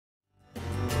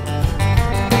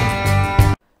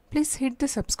Please hit the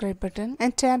subscribe button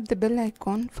and tap the bell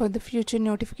icon for the future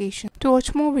notification to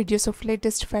watch more videos of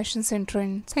latest fashions and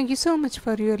trends. Thank you so much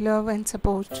for your love and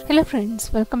support. Hello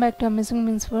friends, welcome back to Amazing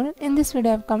Men's World. In this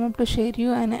video I have come up to share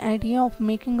you an idea of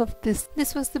making of this.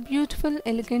 This was the beautiful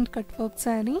elegant cut work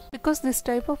saree, because this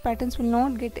type of patterns will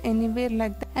not get anywhere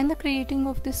like that, and the creating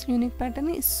of this unique pattern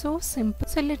is so simple.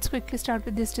 So let's quickly start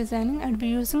with this designing. I'll be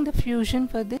using the fusion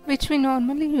for this, which we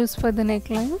normally use for the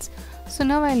necklines. So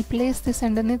now I'll place this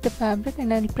underneath the fabric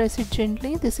and I'll press it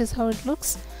gently. This is how it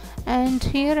looks. And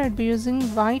here I'll be using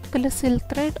white color silk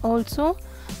thread, also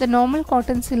the normal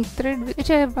cotton silk thread, which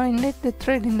I have binded the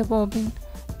thread in the bobbin.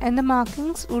 And the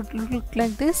markings would look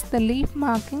like this, the leaf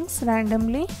markings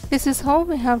randomly. This is how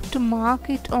we have to mark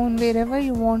it on wherever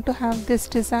you want to have this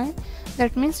design.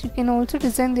 That means you can also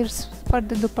design this for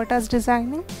the dupattas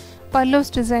designing,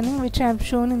 pallos designing, which I have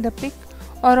shown in the pic,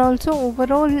 or also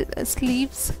overall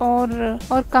sleeves or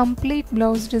complete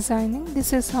blouse designing.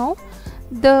 This is how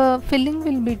the filling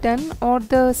will be done, or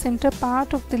the center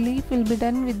part of the leaf will be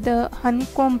done with the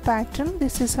honeycomb pattern.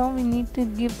 This is how we need to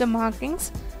give the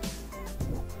markings.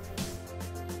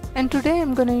 And today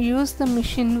I'm going to use the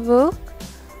machine work.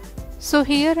 So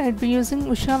here I'll be using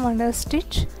Usha Wonder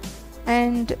Stitch,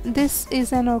 and this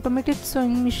is an automated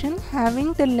sewing machine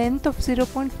having the length of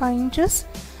 0.5 inches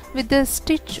with the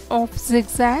stitch of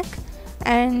zigzag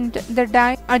and the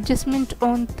die adjustment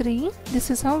on 3.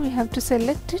 This is how we have to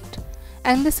select it,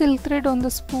 and the silk thread on the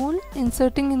spool,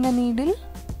 inserting in the needle.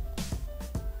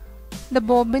 The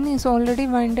bobbin is already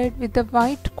winded with the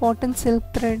white cotton silk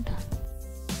thread.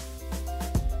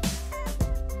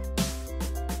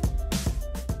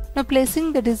 Now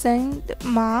placing the designed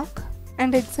mark,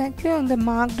 and exactly on the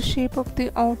marked shape of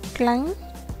the outline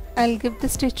I'll give the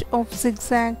stitch of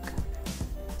zigzag.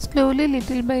 Slowly,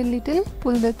 little by little,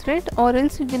 pull the thread, or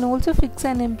else you can also fix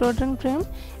an embroidering frame.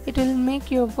 It will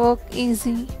make your work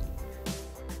easy.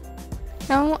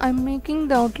 Now I'm making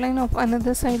the outline of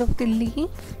another side of the leaf.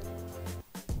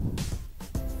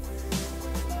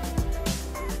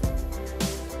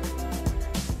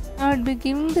 Now I'll be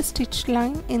giving the stitch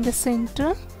line in the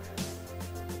center.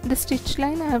 The stitch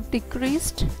line I have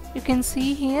decreased. You can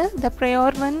see here the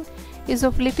prior one is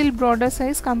of little broader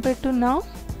size compared to now.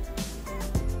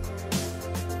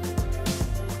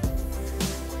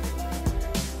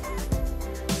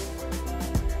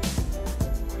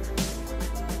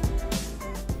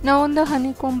 Now on the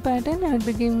honeycomb pattern I will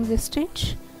be giving the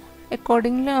stitch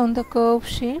accordingly on the curve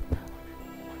shape.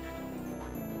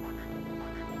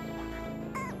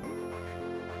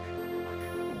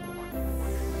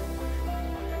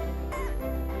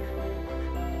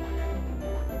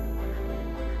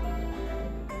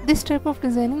 This type of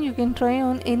designing you can try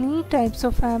on any types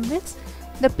of fabrics.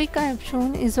 The pic I have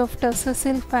shown is of Tussar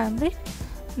silk fabric.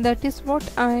 That is what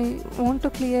I want to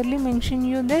clearly mention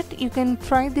you, that you can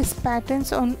try these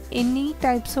patterns on any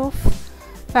types of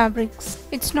fabrics.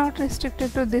 It's not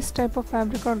restricted to this type of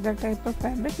fabric or that type of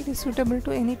fabric. It is suitable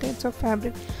to any types of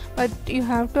fabric, but you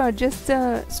have to adjust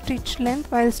the stitch length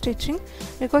while stitching,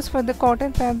 because for the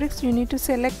cotton fabrics you need to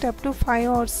select up to 5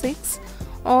 or 6,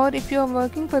 or if you are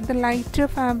working for the lighter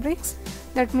fabrics,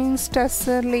 that means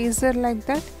tussar, laser, like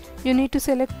that, you need to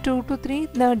select 2 to 3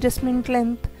 the adjustment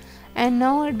length. And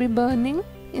now I'll be burning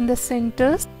in the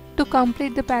centers to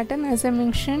complete the pattern. As I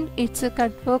mentioned, it's a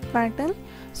cut work pattern.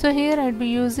 So here I'll be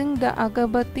using the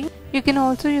agarbatti. You can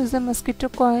also use the mosquito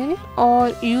coil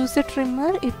or use the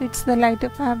trimmer if it's the lighter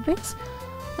fabrics.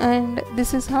 And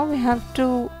this is how we have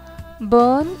to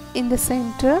burn in the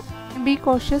center. Be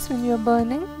cautious when you're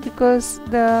burning, because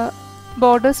the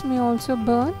borders may also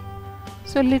burn.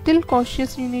 So little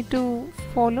cautious you need to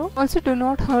follow. Also do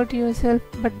not hurt yourself,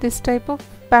 but this type of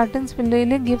patterns will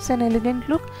really gives an elegant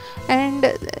look, and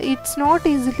it's not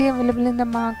easily available in the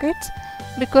markets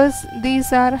because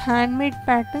these are handmade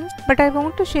patterns. But I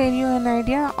want to share you an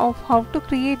idea of how to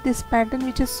create this pattern,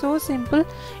 which is so simple.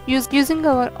 Using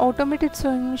our automated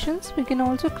sewing machines, we can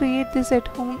also create this at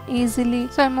home easily.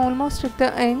 So I'm almost at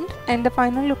the end, and the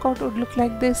final lookout would look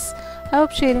like this. I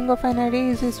hope sharing of an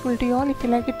idea is useful to you all. If you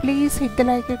like it, please hit the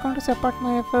like icon to support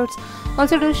my efforts.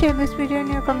 Also do share this video in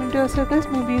your community or circles,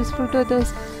 may be useful to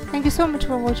others. Thank you so much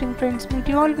for watching friends. Meet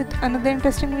you all with another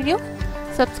interesting video.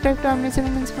 Subscribe to our Amazing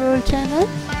Men's World channel.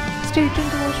 Stay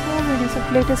tuned to watch more videos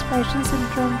of latest fashions and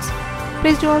trends.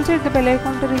 Please do also hit the bell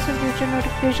icon to receive future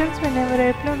notifications whenever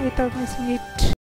I upload without missing it.